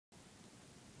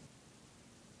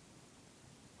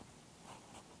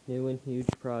new and huge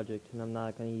project, and I'm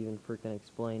not going to even freaking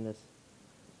explain this.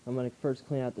 I'm going to first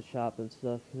clean out the shop and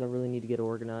stuff, because I really need to get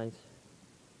organized.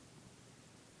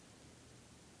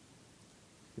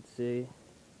 You can see,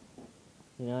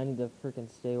 I need to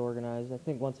freaking stay organized. I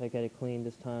think once I get it clean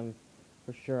this time,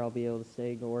 for sure I'll be able to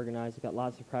stay organized. I got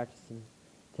lots of practice in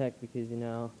tech because,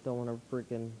 don't want to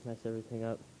freaking mess everything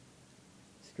up.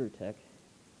 Screw tech.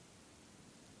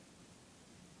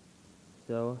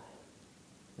 So,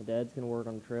 my dad's going to work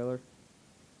on the trailer.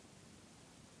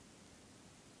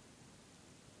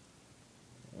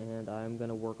 And I'm going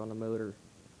to work on the motor.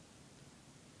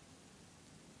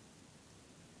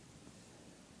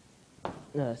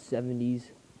 70s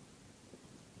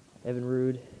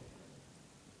Evinrude.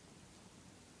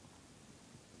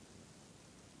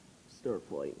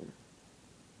 Starflight.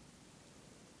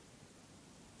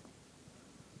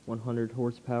 100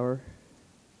 horsepower.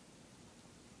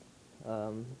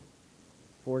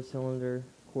 4-cylinder.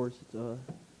 Of course, it's a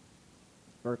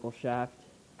vertical shaft,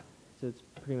 so it's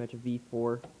pretty much a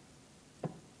V4.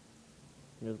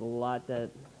 There's a lot that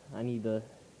I need to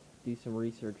do some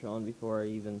research on before I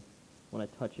even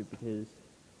want to touch it, because it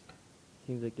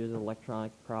seems like there's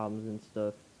electronic problems and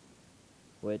stuff,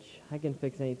 which I can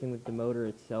fix anything with the motor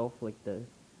itself, like the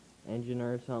engine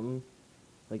or something,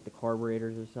 like the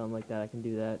carburetors or something like that. I can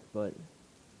do that, but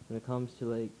when it comes to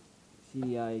like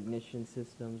CDI ignition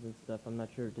systems and stuff, I'm not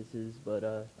sure what this is, but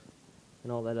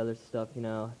and all that other stuff,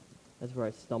 that's where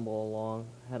I stumble along.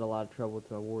 I had a lot of trouble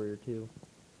with my Warrior too.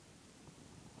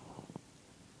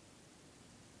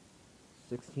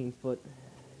 16-foot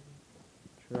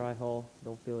tri-hull.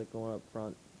 Don't feel like going up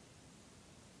front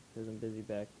because I'm busy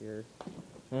back here.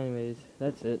 Anyways,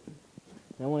 that's it.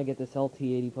 I want to get this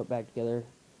LT80 put back together.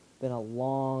 Been a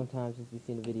long time since you've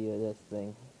seen a video of this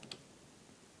thing.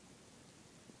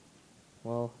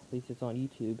 Well, at least it's on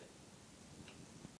YouTube.